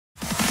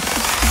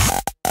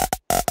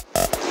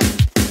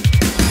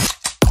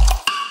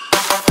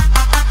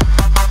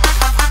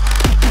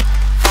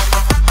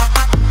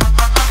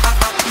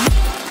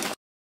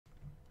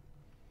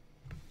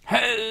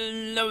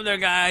there,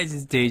 guys?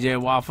 It's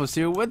DjWafflez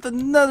here with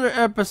another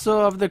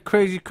episode of the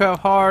Crazycraft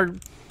hard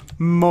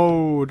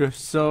mode.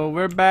 So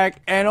we're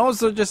back, and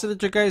also just to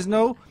let you guys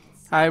know,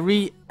 I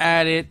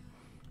re-added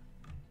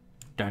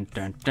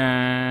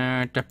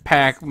the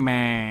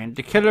Pac-Man.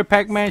 The killer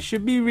Pac-Man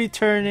should be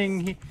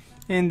returning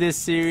in this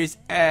series,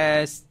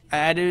 as I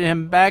added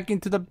him back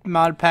into the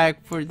mod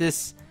pack for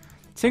this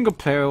single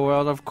player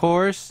world, of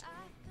course,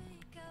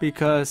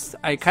 because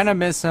I kind of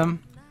miss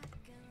him.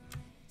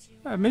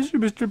 I miss you,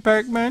 Mr.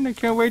 Pac-Man. I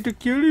can't wait to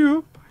kill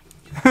you.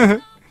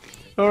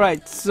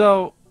 Alright,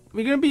 so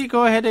we're gonna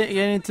go ahead and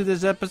get into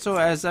this episode.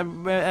 As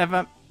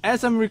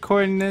I'm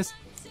recording this,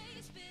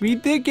 we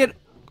did get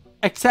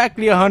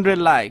exactly 100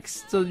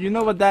 likes. So you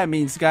know what that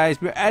means, guys.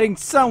 We're adding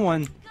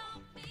someone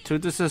to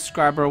the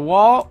subscriber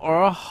wall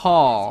or a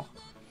hall.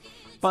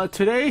 But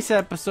today's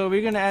episode,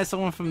 we're gonna add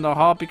someone from the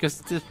hall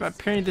because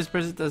apparently this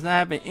person does not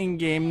have an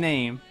in-game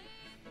name.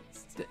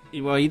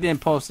 Well, he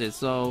didn't post it,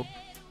 so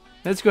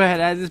let's go ahead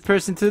and add this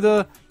person to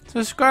the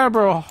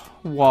subscriber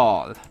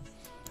wall.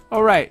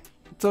 Alright,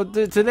 so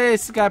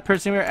today's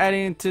person we're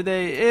adding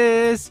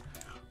today is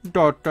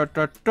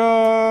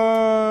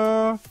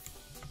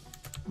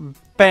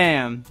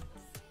Bam,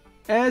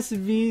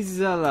 SV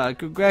Zella.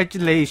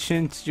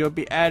 Congratulations, you'll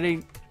be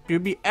added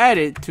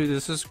to the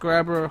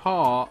subscriber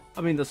hall.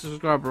 I mean the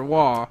subscriber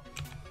wall,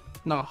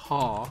 not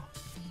hall.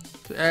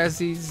 So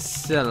SV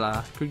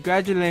Zella,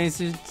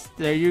 congratulations.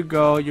 There you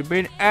go. You've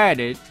been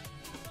added.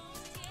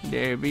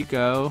 There we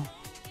go.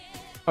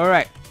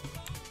 Alright.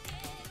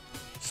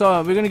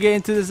 So we're gonna get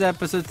into this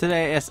episode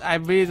today, as I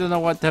really don't know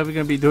what the hell we're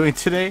gonna be doing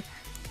today.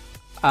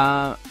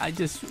 I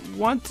just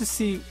want to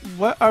see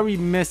what are we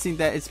missing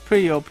that is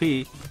pretty OP.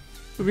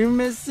 What we're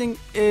missing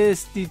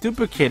is the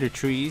duplicator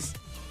trees.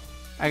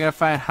 I gotta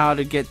find how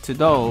to get to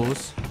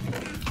those.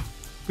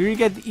 We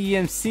get the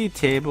EMC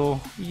table.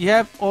 We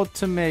have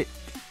ultimate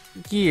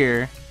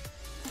gear.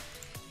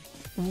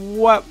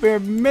 What we're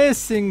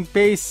missing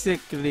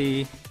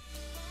basically.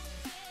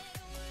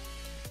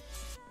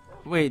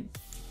 Wait,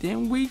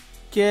 didn't we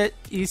get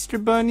Easter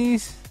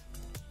bunnies?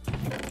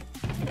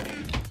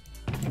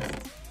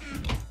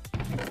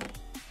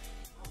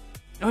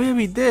 Oh yeah,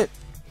 we did.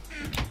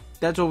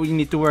 That's what we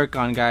need to work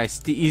on, guys.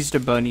 The Easter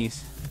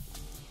bunnies.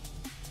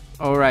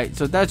 Alright,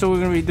 so that's what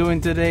we're gonna be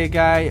doing today,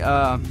 guys.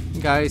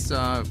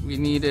 We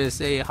need is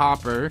a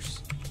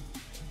hoppers.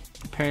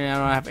 Apparently I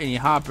don't have any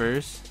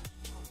hoppers.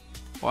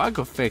 Well, I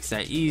could fix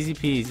that. Easy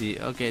peasy.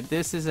 Okay,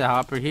 this is a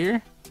hopper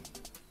here.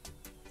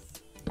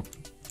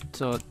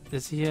 So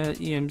does he have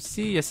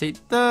EMC? Yes, it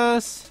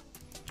does.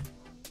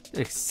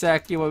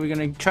 Exactly what we're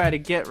gonna try to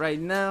get right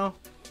now.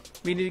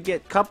 We need to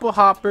get a couple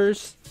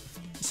hoppers,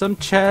 some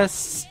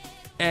chests,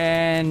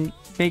 and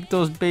make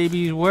those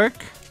babies work.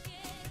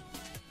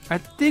 I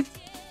think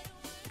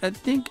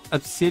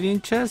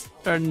obsidian chests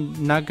are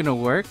not gonna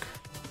work.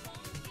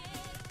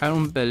 I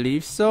don't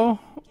believe so.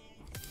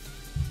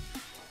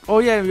 Oh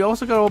yeah, we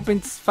also gotta open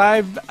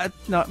 5.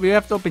 No, we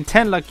have to open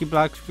 10 lucky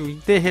blocks. We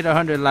did hit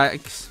 100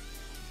 likes.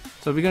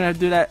 So we're gonna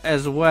do that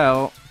as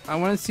well. I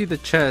want to see the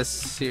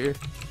chests here.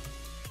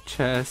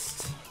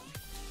 Chest.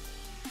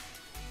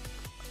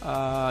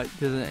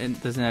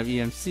 It doesn't have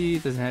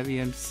EMC. Doesn't have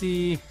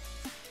EMC.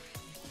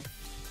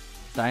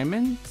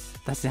 Diamonds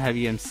doesn't have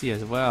EMC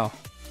as well.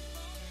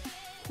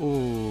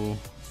 Ooh.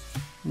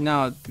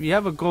 Now we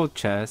have a gold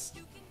chest.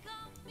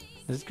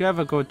 Let's grab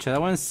a gold chest. I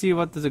want to see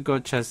what does a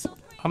gold chest.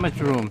 How much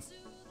room?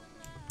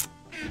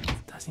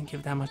 Doesn't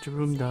give that much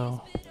room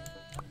though.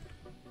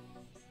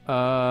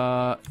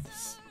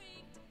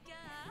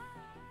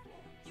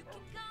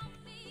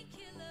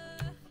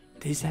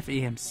 These have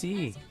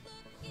EMC.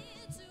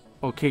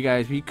 Okay,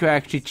 guys, we could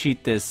actually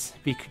cheat this.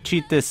 We could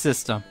cheat this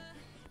system.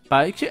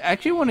 But I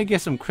actually want to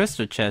get some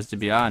crystal chests, to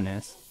be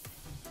honest.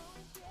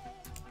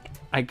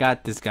 I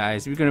got this,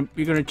 guys. We're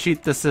gonna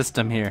cheat the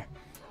system here.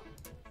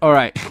 All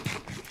right.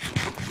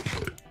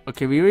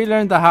 Okay, we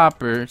relearned the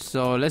hopper,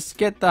 so let's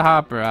get the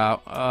hopper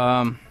out.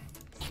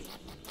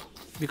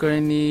 We're gonna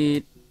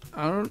need.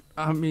 I don't.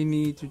 How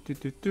many?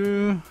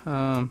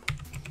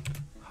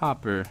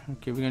 Hopper.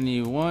 Okay, we're gonna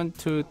need 1,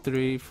 2,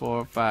 3,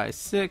 4, 5,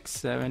 6,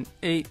 7,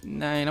 8,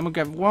 9. I'm gonna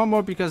grab one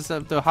more because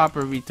of the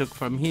hopper we took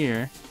from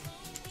here.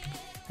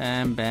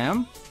 And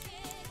bam.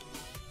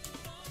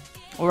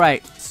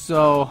 Alright,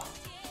 so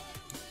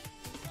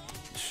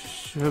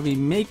should we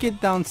make it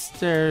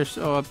downstairs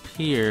or up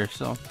here?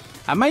 So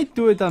I might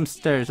do it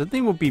downstairs. I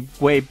think it would be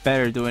way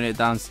better doing it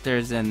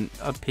downstairs than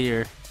up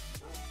here.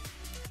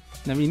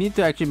 Now we need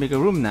to actually make a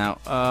room now.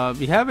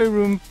 We have a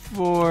room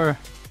for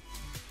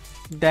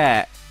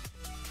that.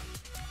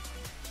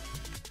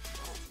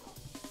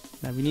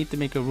 Now we need to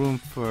make a room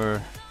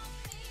for.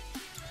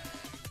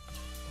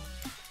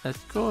 Let's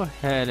go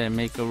ahead and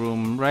make a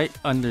room right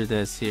under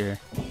this here.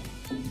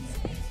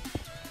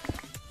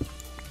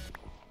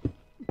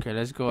 Okay,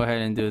 let's go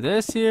ahead and do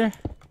this here.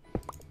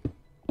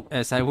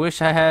 As I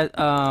wish I had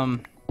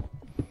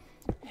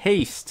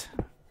haste.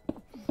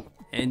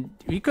 And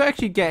we could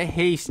actually get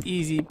haste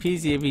easy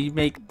peasy if we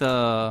make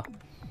the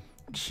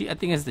I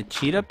think it's the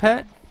cheetah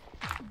pet.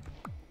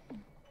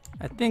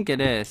 I think it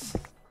is.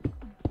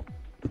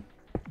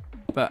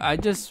 But I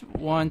just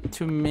want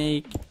to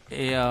make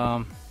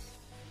a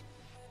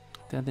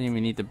don't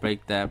even need to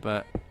break that,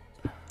 but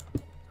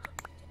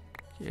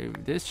okay,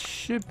 this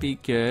should be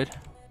good.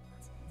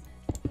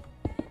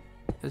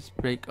 Let's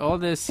break all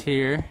this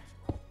here.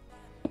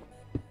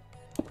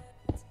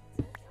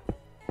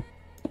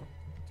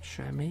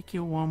 Should I make it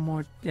one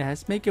more? Yeah,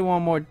 let's make it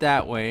one more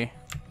that way.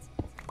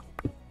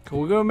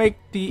 We're gonna make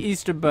the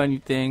Easter Bunny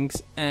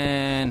things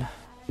and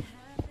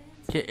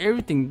get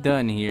everything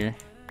done here.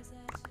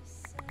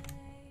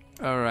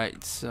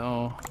 Alright,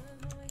 so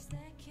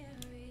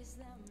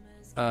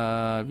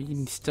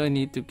we still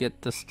need to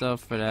get the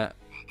stuff for that.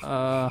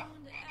 Why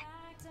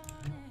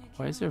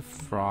is there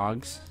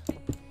frogs?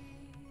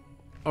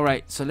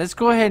 Alright, so let's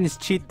go ahead and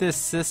cheat this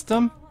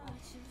system.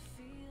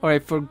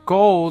 Alright, for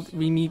gold,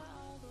 we need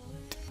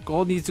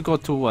gold needs to go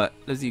to what?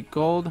 Let's see,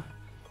 gold.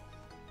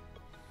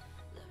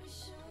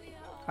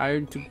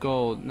 Iron to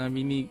gold. Now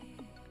we need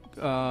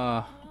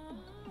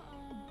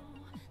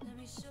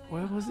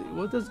where was it?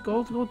 What does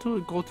gold go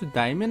to? Go to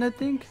diamond, I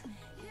think?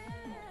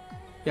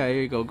 Yeah,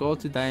 here you go.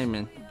 Gold to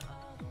diamond.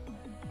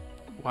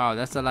 Wow,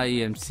 that's a lot of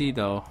EMC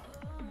though.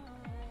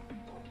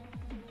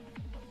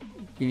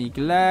 You need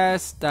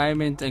glass,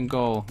 diamond, and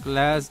gold.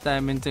 Glass,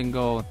 diamond, and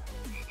gold.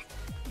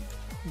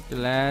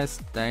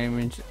 Glass,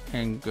 diamond,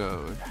 and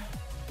gold.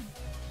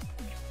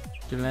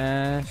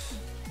 Glass.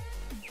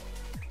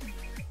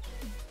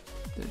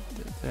 Do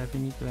I have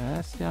any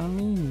glass on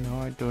me?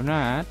 No, I do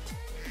not.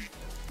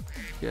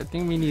 Okay, I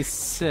think we need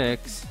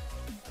 6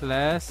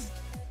 glass.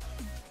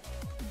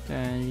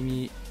 Then we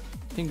need,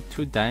 I think,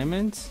 2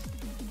 diamonds.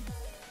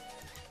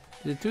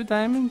 Is it 2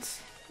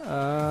 diamonds?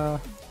 Yeah,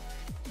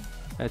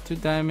 2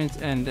 diamonds,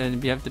 and then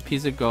we have the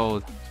piece of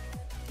gold.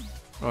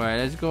 Alright,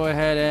 let's go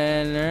ahead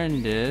and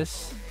learn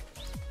this.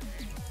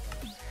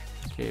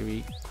 Okay,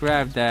 we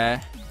grab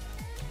that.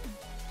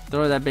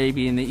 Throw that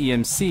baby in the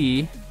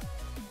EMC.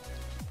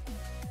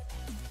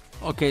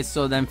 Okay,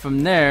 so then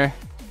from there,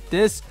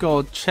 this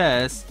gold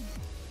chest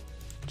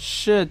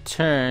should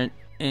turn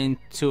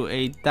into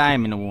a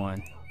diamond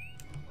one.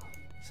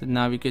 So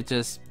now we could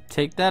just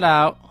take that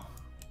out.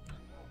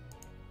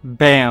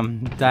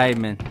 Bam,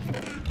 diamond.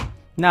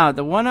 Now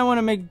the one I want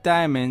to make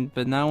diamond,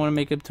 but now I want to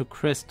make it to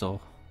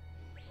crystal.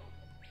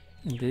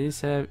 And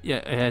these have, yeah,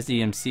 it has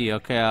EMC.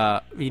 Okay,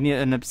 we need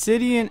an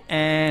obsidian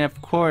and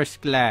of course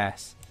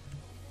glass.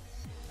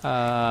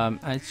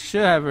 I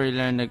should have already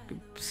learned the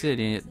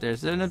obsidian.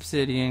 There's an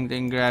obsidian.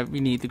 Then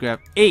we need to grab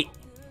 8.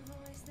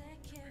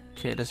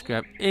 Okay, let's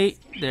grab 8.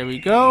 There we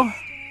go.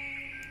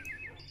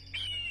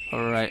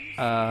 Alright,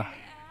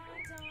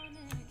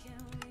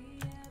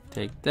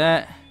 take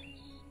that.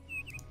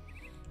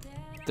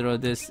 Throw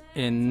this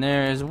in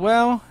there as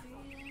well.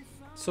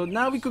 So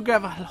now we could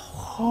grab a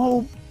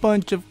whole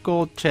bunch of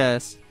gold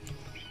chests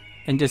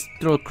and just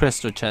throw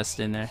crystal chests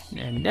in there.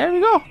 And there we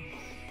go.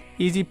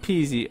 Easy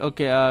peasy.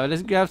 Okay,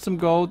 let's grab some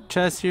gold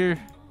chests here.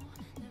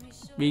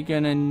 We're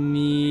gonna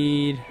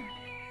need,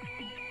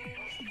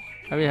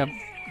 we have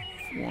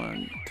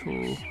 1,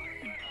 2.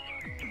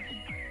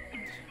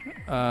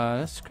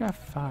 Let's grab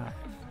 5.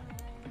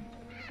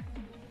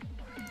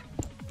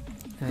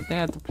 And I think I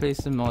have to place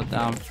them all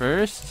down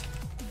first.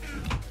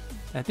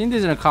 I think this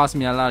is gonna cost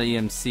me a lot of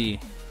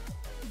EMC.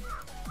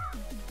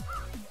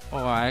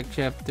 Oh, I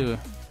actually have to.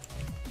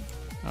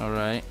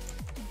 Alright.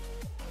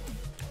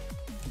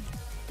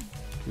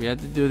 We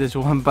have to do this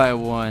one by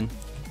one.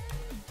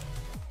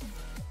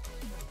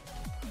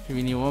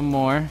 We need one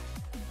more.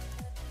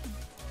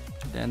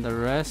 Then the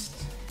rest.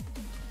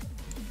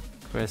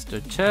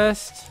 Crystal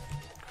chest.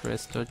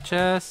 Crystal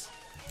chest.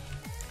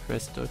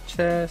 Crystal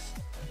chest.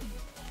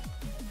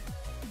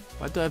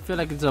 Why do I feel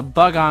like it's a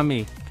bug on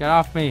me? Get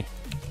off me.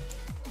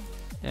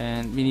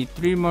 And we need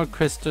 3 more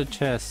crystal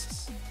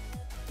chests.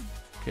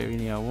 Okay, we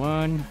need a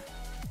 1,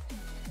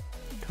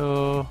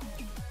 2,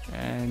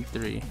 and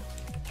 3.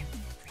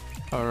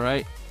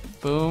 Alright,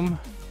 boom,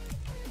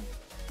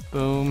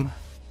 boom,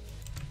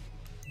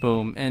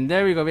 boom, and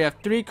there we go. We have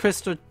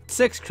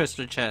 6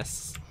 crystal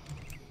chests.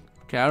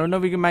 Okay, I don't know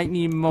if we might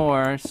need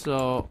more,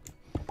 so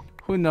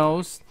who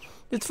knows.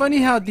 It's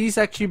funny how these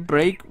actually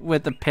break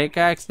with a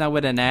pickaxe, not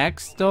with an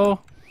axe, though.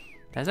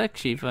 That's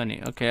actually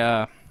funny. Okay,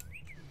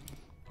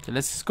 okay,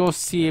 let's go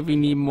see if we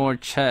need more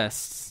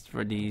chests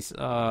for these.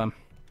 Damn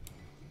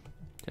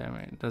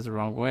it, that's the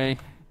wrong way.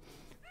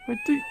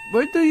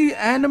 Where do you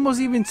animals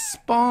even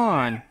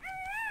spawn?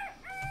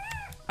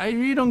 I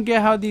really don't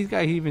get how these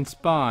guys even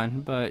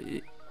spawn, but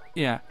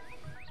yeah.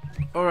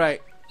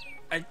 Alright,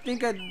 I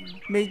think I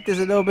made this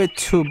a little bit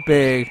too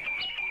big.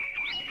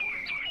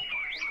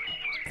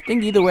 I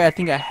think either way, I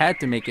think I had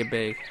to make it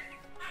big.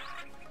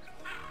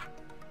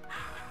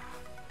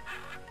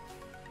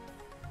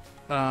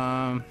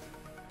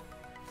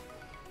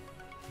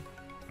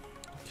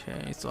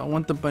 Okay, so I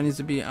want the bunnies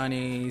to be on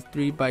a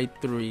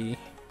 3x3.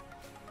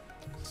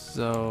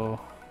 So,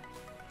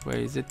 wait,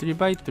 is it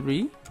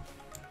 3x3?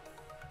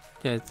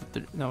 Yeah, it's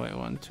no, wait,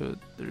 1, 2,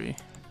 3. I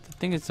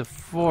think it's a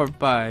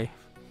 4x.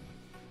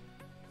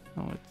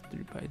 No, it's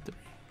 3x3.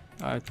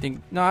 I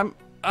think no.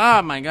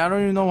 Oh my god! I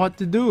don't even know what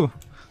to do.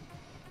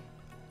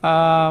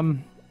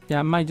 Yeah,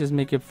 I might just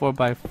make it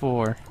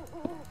 4x4.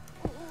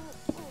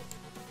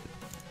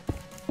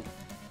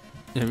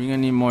 Yeah, we're gonna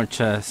need more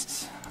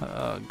chests.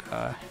 Oh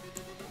god.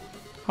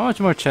 How much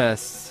more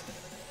chests?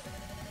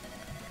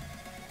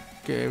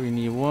 Okay, we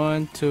need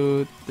 1,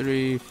 2,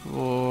 3,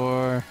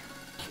 4,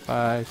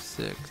 5,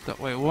 6. No,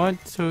 wait, 1,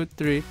 2,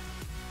 3,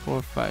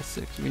 4, 5,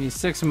 6. We need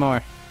 6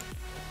 more.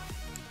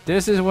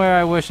 This is where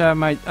I wish I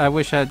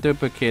had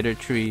duplicator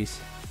trees.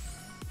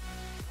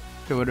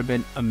 It would have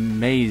been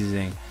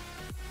amazing.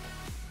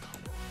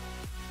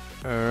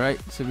 Alright,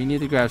 so we need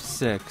to grab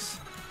 6.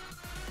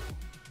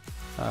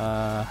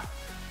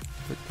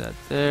 Put that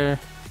there.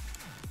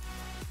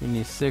 We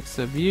need 6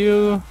 of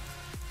you.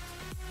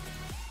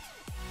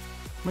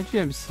 How much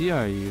MC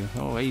are you?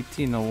 Oh,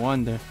 18, no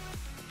wonder.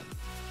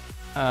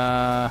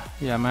 Yeah,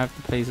 I might have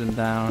to place them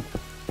down.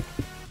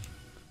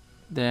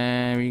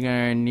 Then we're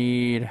gonna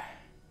need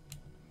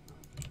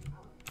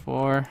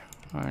 4.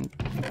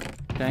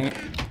 Dang it.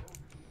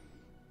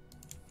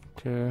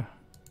 2.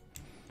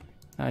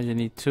 Now you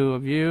need 2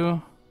 of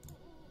you.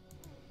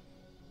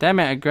 Damn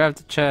it, I grabbed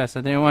the chest.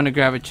 I didn't want to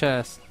grab a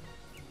chest.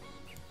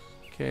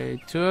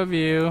 Okay, 2 of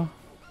you.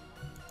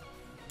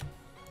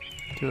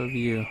 2 of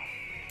you.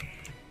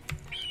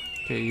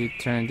 Okay, you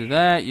turn to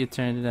that, you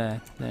turn to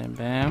that. Then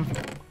bam.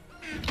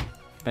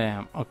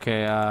 Bam.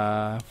 Okay,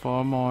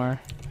 4 more.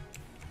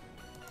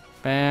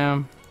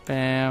 Bam,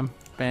 bam,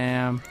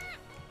 bam,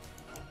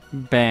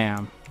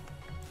 bam.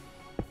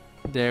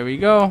 There we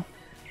go.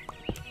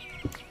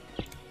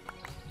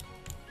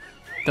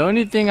 The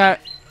only thing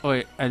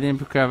wait, I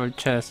didn't grab a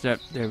chest. Yep,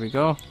 there we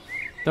go.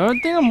 The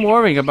only thing I'm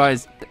worrying about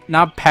is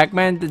now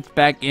Pac-Man that's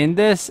back in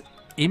this,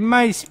 he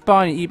might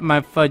spawn and eat my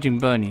fudging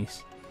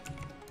bunnies.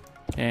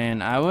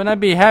 And I would not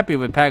be happy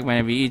with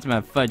Pac-Man if he eats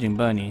my fudging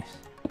bunnies.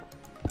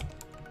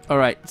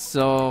 Alright,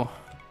 so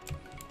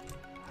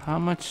how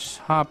much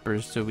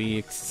hoppers do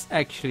we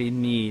actually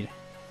need?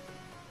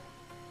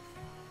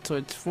 So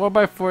it's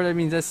 4x4, that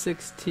means that's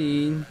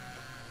 16.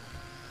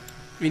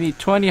 We need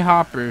 20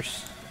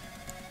 hoppers.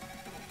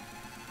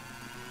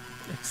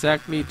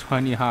 Exactly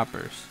 20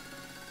 hoppers.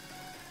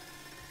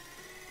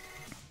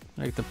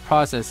 Like, the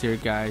process here,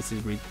 guys,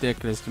 is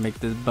ridiculous to make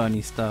this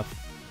bunny stuff.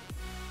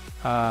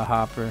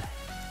 Hopper.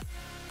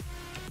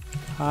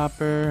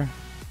 Hopper.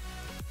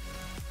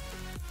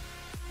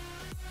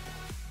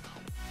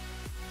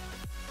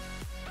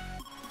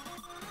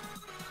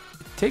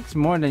 It takes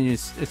more than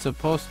it's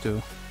supposed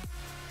to.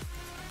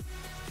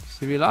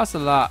 So we lost a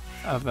lot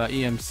of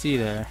EMC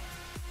there.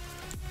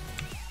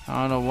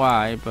 I don't know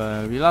why,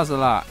 but we lost a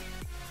lot.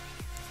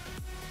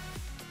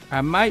 I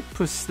might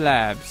put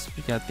slabs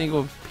because I think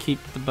we'll keep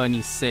the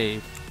bunny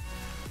safe.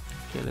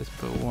 Okay, let's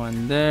put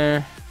 1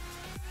 there.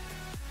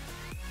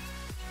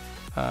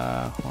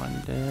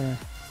 1 there.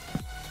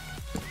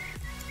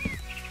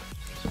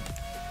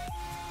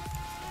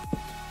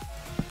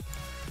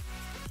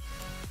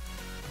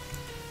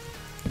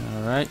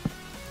 Alright.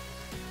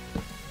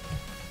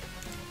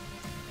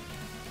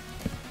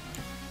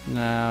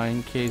 Now,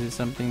 in case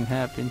something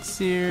happens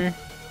here,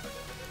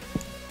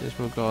 this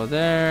will go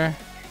there.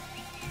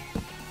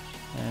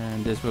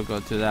 And this will go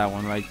to that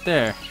one right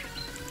there.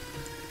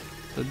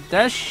 So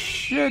that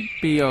should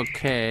be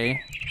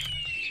okay.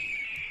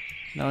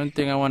 The only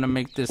thing I want to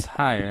make this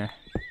higher.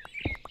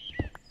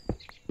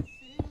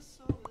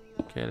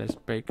 Okay, let's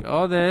break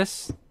all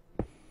this.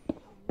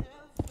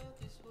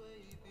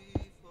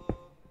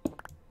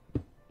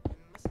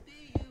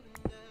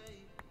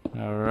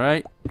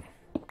 Alright.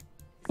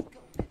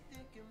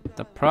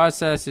 The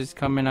process is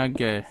coming out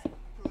good.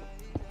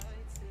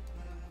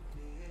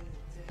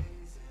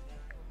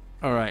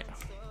 Alright.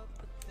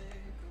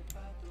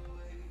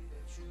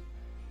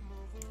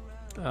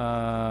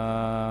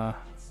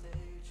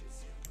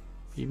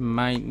 We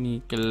might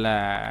need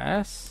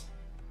glass.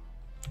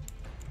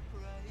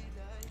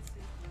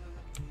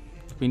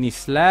 We need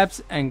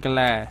slabs and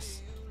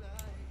glass.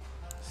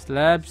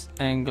 Slabs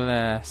and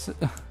glass.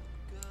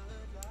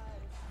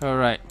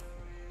 Alright.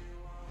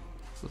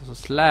 So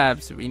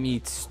slabs, we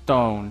need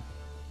stone.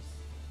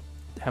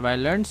 Have I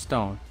learned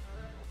stone?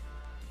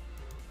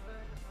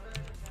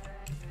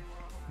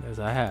 Yes,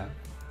 I have.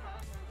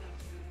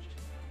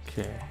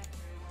 Okay.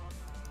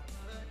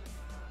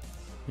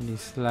 We need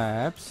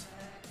slabs.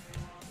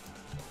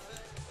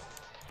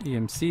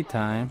 EMC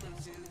time.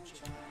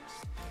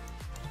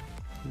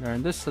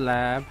 Learn the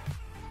slab.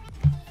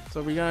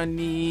 So we're gonna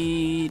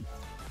need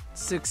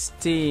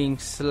 16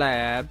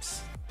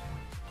 slabs.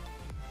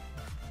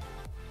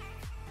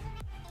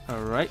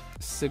 Alright,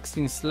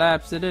 16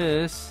 slabs it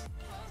is.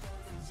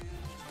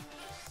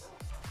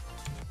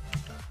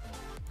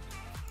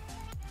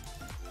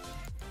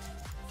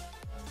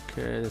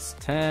 Okay, that's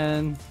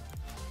 10.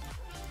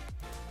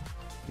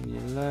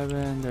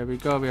 11. There we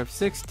go. We have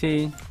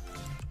 16.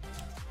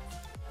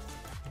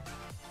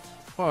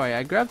 Boy,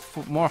 I grabbed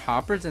more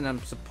hoppers than I'm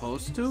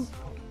supposed to?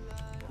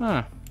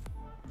 Huh.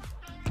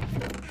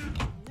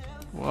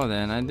 Well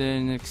then, I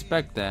didn't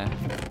expect that.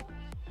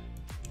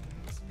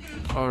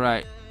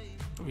 Alright.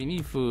 We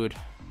need food.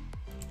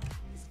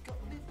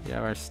 We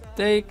have our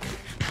steak.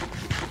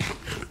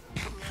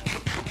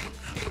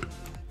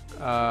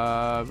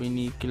 We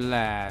need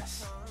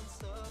glass.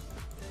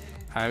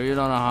 I really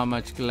don't know how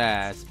much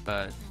glass,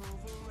 but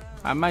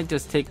I might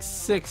just take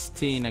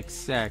 16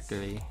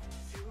 exactly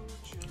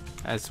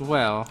as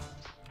well.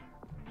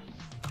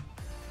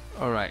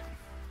 Alright.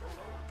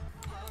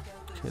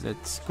 Okay,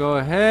 let's go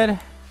ahead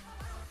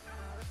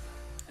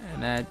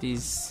and add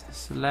these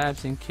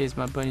slabs in case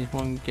my bunnies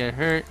won't get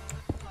hurt.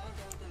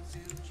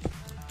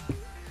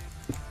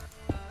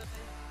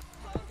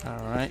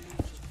 Alright.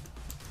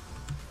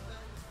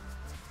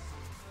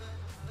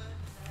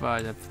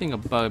 But I think a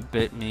bug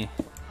bit me.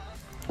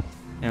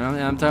 And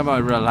I'm talking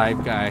about real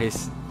life,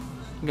 guys.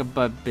 I think a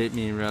bug bit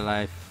me in real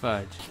life.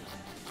 Fudge.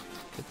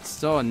 It's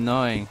so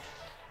annoying.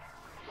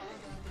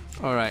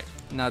 Alright,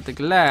 now the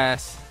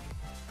glass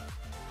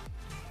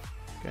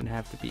gonna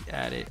have to be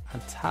added on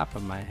top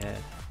of my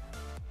head.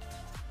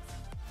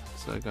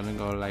 So I'm gonna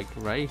go like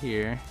right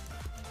here.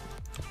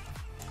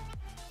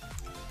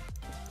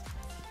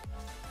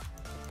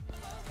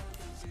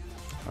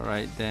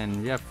 Alright,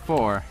 then we have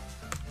 4.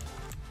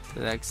 So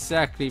that's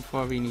exactly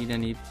 4 we need. I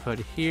need to put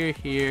here,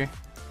 here,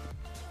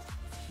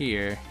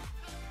 here.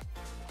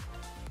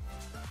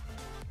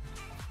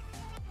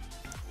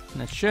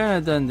 And I shouldn't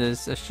have done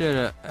this. I should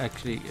have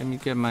actually, let me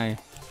get my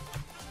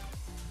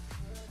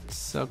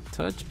Silk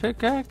Touch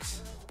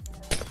pickaxe.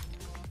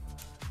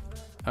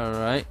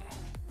 Alright.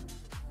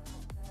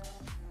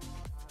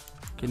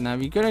 Okay, now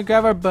we're gonna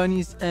grab our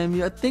bunnies,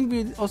 and I think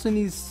we also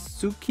need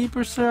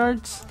Zookeeper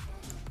shards.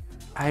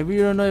 I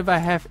really don't know if I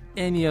have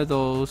any of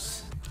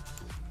those,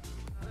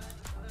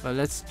 but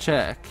let's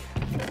check.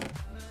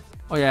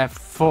 Oh yeah, I have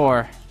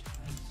 4.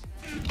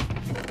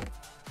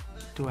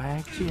 Do I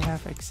actually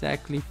have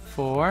exactly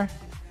 4?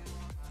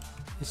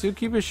 Is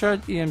Zookeeper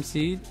shard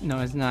EMC? No,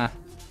 it's not.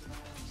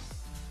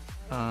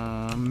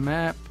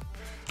 Map.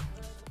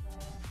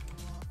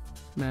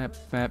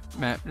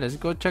 Let's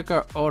go check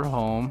our old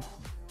home.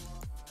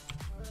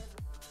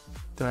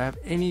 Do I have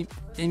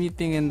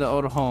anything in the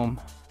old home?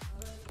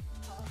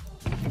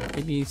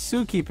 Any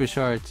Zookeeper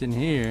shards in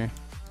here?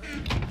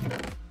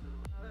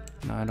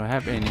 No, I don't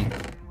have any.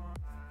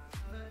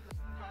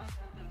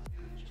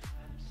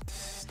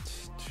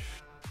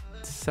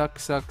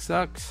 Sucks.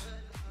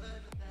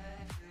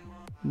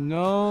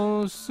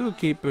 No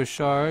Zookeeper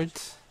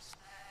shards.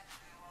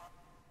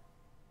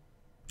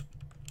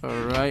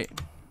 Alright.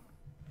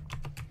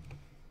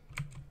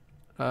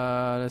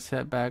 Let's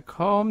head back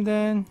home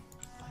then.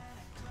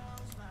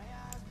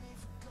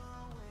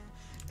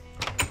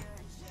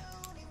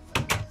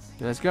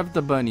 Let's grab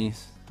the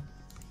bunnies.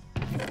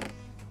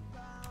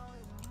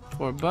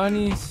 4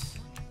 bunnies.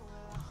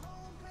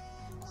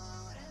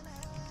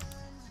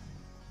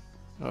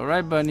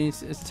 Alright,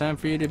 bunnies, it's time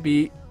for you to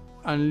be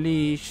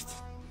unleashed.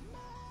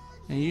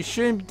 And you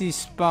shouldn't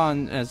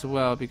despawn as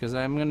well, because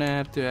I'm gonna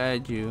have to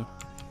add you.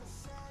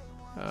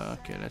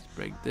 Okay, let's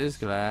break this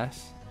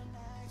glass.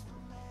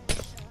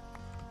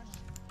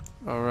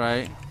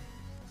 Alright.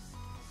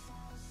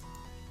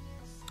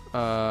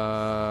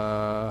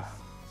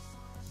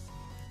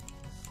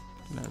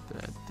 Let's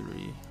add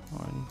 3.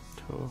 1,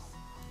 2.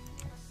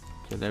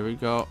 Okay, there we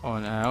go. Oh,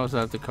 and I also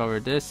have to cover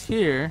this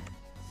here.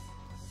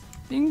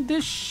 I think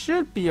this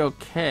should be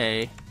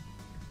okay.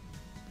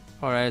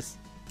 Alright.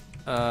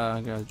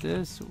 I got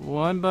this.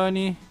 1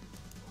 bunny.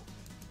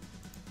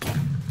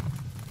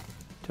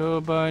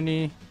 2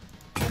 bunny.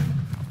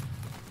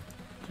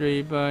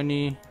 3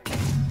 bunny.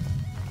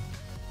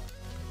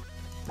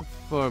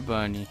 4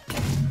 bunny.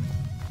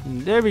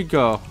 And there we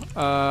go.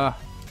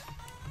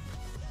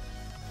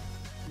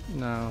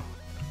 No.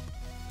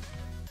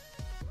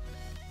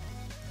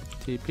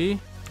 TP.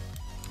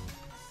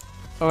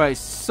 Alright,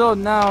 so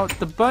now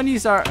the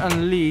bunnies are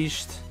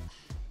unleashed.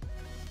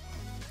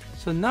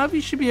 So now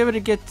we should be able to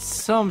get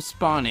some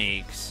spawn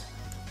eggs.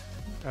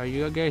 Are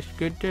you guys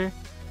good there?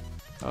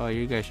 Oh,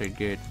 you guys are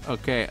good.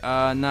 Okay,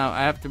 now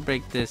I have to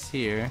break this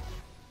here.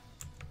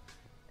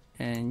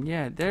 And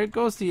yeah, there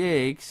goes the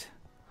eggs.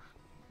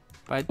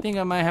 But I think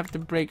I might have to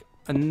break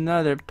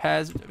another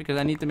path, because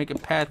I need to make a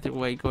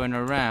pathway going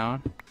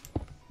around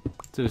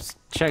to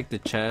check the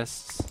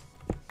chests.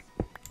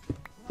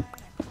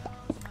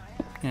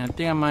 And I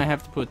think I might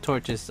have to put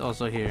torches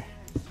also here.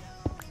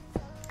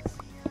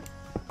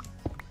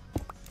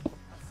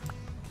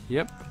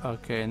 Yep,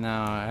 okay,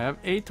 now I have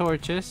 8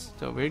 torches,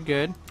 so we're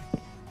good.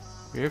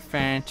 We're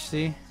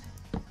fancy.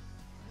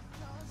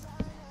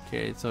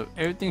 Okay, so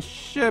everything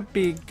should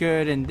be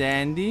good and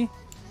dandy.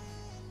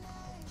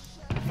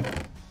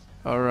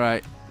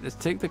 Alright, let's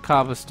take the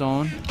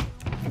cobblestone.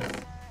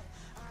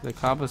 The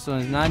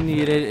cobblestone is not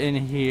needed in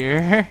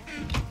here.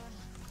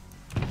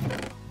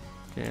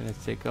 Okay,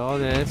 let's take all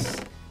this.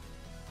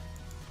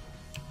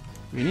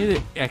 We need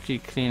to actually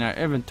clean our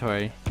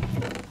inventory.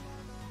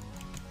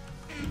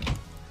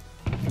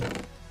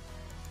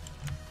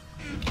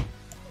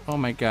 Oh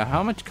my god,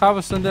 how much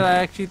cobblestone did I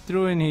actually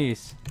throw in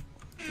these?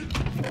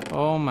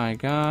 Oh my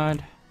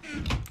god.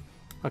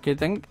 Okay, I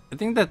think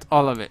that's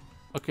all of it.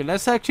 Okay,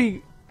 let's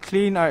actually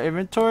clean our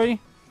inventory.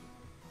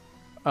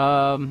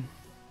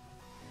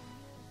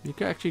 You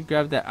can actually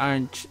grab that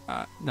iron.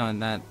 No,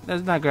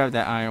 let's not grab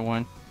that iron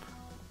one.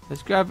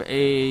 Let's grab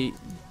a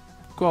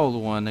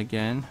gold one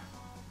again.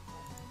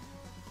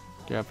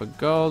 Grab a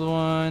gold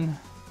one.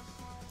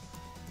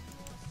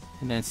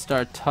 And then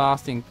start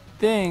tossing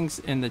things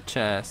in the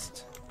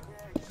chest.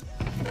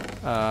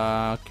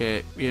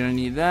 Okay, we don't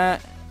need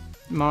that.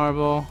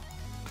 Marble,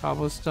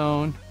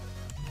 cobblestone.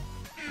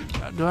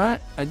 I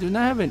do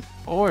not have an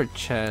ore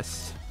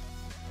chest.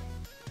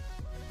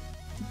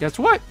 Guess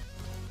what?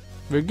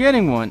 We're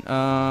getting one.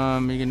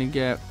 You're gonna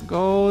get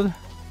gold,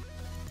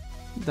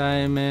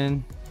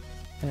 diamond,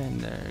 and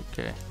there.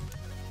 Okay.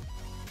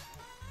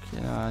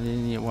 Okay, no, I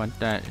didn't want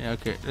that.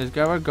 Okay, let's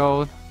grab our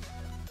gold.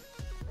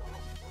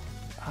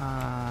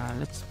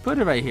 Let's put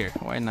it right here.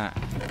 Why not?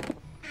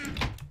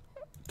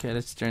 Okay,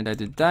 let's turn that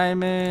to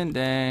diamond.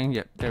 Then,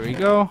 yep, there we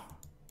go.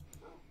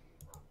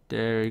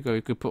 There we go.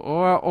 You could put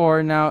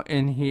ore now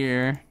in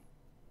here.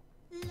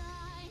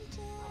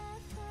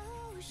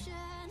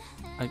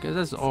 I guess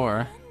that's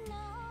ore.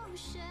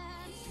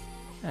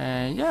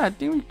 And yeah, I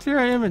think we clear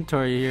our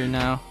inventory here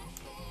now.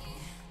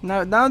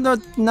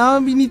 Now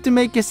we need to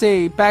make us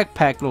a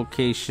backpack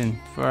location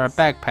for our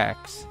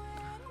backpacks.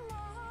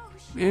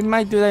 We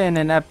might do that in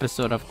an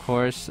episode, of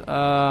course.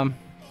 Now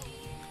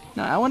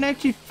I want to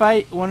actually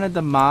fight one of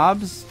the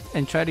mobs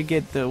and try to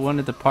get one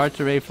of the parts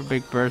array for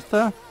Big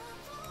Bertha.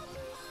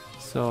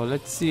 So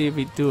let's see if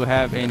we do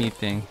have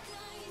anything.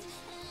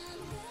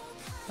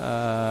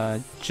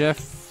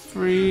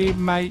 Jeffrey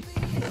might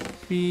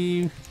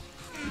be.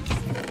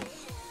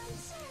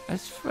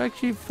 Let's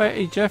actually fight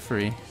a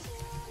Jeffrey.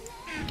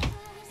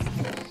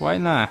 Why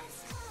not?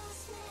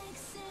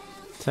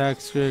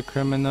 Tax good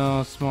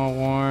criminal, small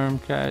worm,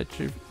 cat.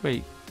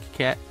 Wait,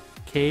 cat,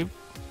 cave,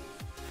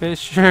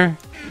 fisher,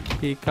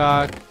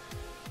 peacock,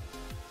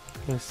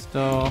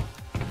 pistol,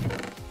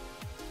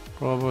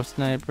 robo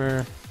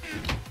sniper.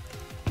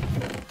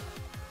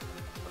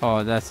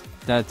 Oh, that's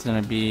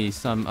gonna be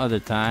some other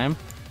time.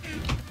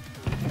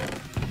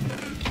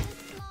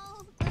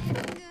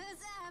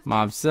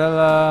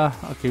 Mobzilla.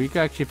 Okay, we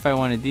can actually fight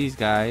one of these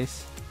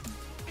guys.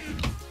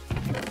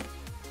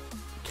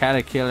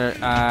 Caterkiller,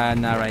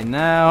 not right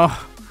now.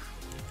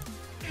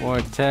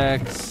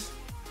 Vortex.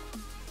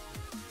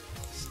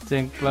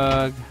 Stink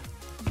bug.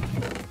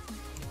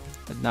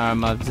 Another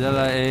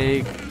Mobzilla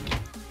egg.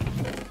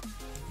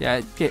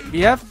 Yeah, okay,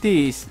 we have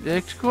these.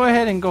 Let's go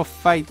ahead and go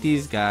fight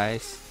these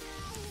guys.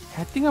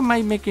 I think I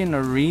might make an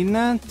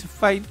arena to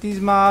fight these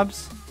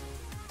mobs.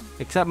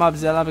 Except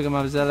Mobzilla, because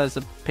Mobzilla is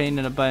a pain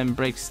in the butt and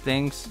breaks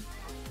things.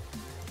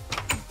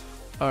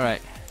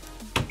 Alright.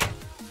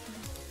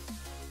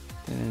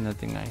 There's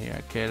nothing out here.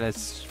 Okay,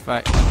 let's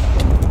fight.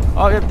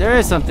 Oh, yep, there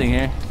is something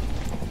here.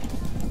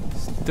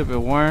 Stupid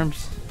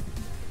worms.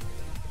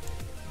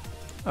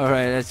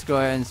 Alright, let's go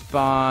ahead and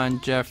spawn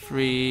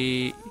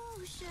Jeffrey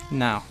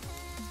now.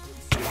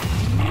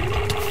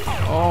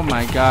 Oh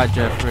my god,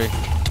 Jeffrey.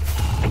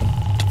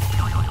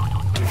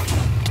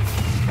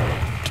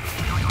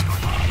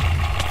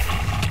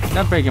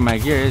 Not breaking my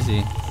gear, is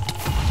he?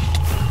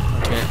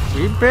 Okay,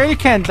 we barely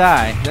can't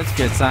die. That's a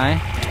good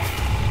sign.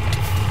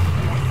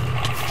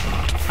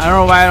 I don't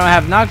know why I don't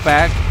have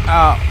knockback.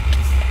 Oh.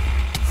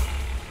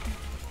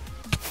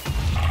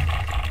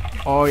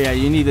 Oh yeah,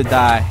 you need to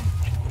die.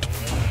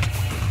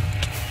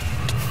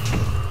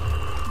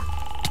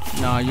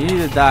 No, you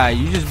need to die.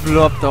 You just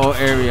blew up the whole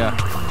area.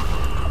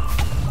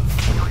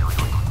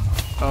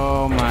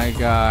 Oh my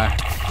god.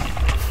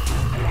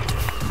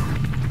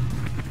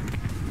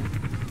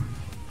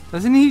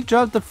 Doesn't he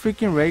drop the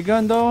freaking ray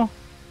gun though?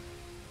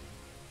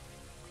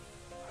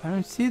 I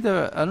don't see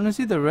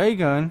the ray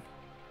gun.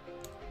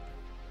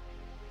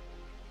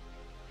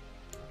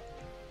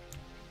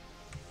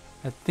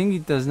 I think he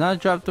does not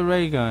drop the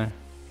ray gun.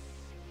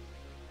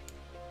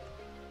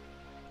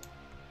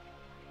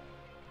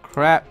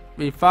 Crap,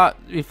 we fought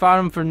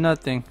him for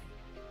nothing.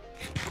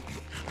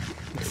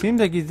 It seems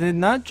like he did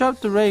not drop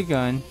the ray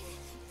gun.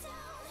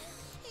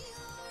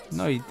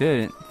 No, he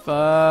didn't.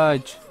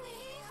 Fudge.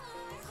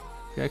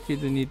 We actually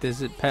do need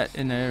this pet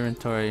in the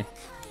inventory.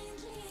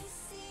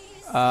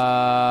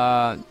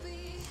 I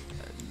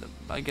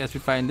guess we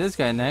find this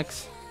guy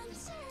next.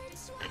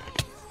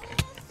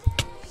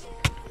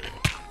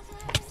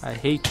 I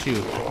hate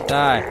you.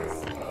 Die.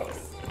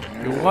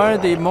 You're one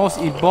of the most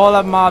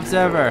Ebola mobs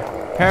ever.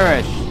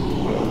 Perish.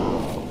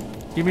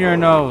 Give me your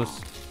nose.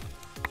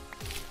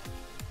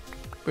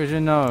 Where's your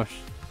nose?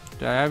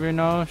 Do I have your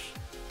nose?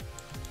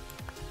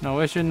 No,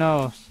 where's your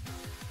nose?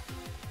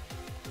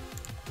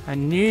 I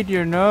need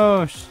your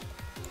nose.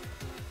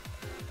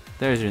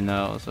 There's your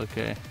nose,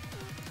 okay.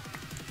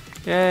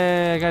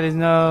 Yay, I got his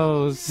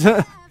nose.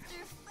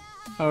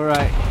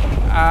 Alright.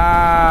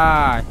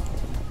 Ah!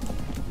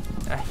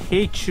 I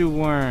hate you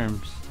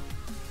worms.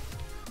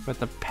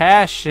 With a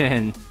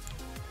passion.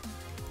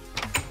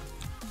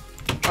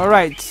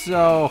 Alright,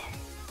 so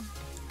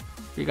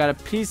we got a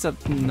piece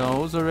of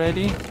nose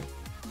already.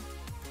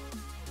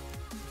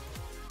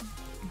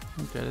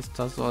 Okay, Let's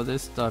toss all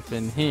this stuff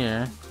in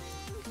here,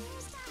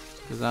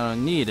 because I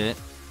don't need it.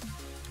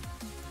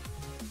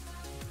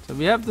 So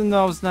we have the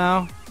nose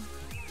now.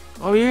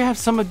 Oh, we have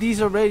some of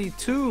these already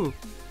too.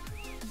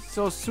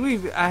 So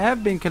sweet. I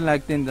have been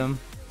collecting them.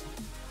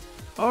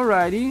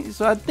 Alrighty,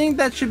 so I think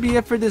that should be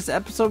it for this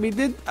episode. We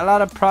did a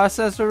lot of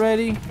process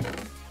already.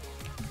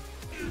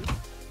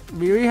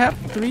 We already have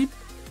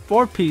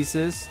 4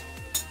 pieces.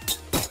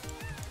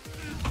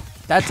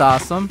 That's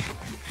awesome.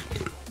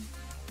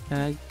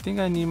 And I think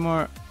I need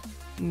more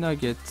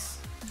nuggets.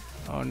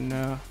 Oh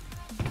no.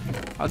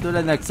 I'll do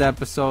that next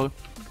episode.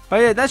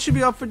 But yeah, that should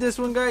be all for this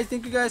one, guys.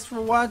 Thank you guys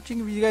for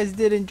watching. If you guys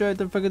did enjoy it,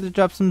 don't forget to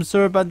drop some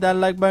sub on that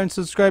like button,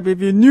 subscribe if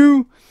you're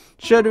new,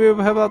 share the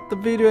video about the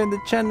video and the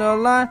channel a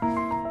lot.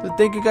 So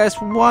thank you guys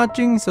for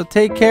watching. So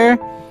take care.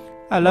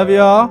 I love you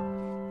all,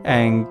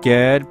 and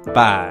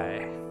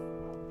goodbye.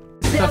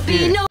 Stuff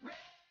here.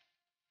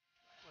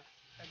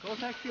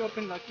 Ghost actually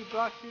opened Lucky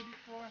Blocks here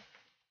before.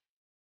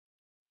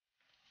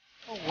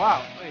 Oh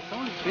wow! Wait,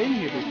 someone's been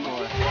here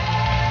before. Wait,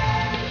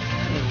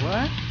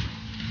 what?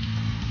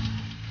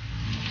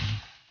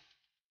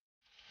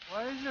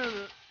 Why is there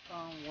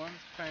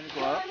worms trying to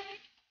go up?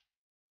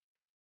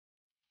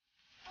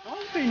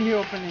 Someone's been here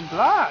opening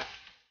blocks.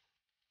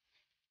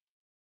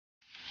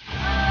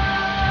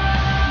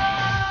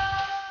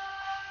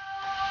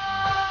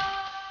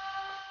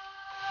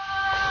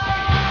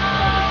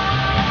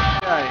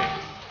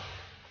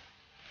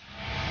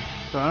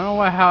 So I don't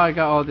know how I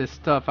got all this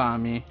stuff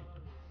on me.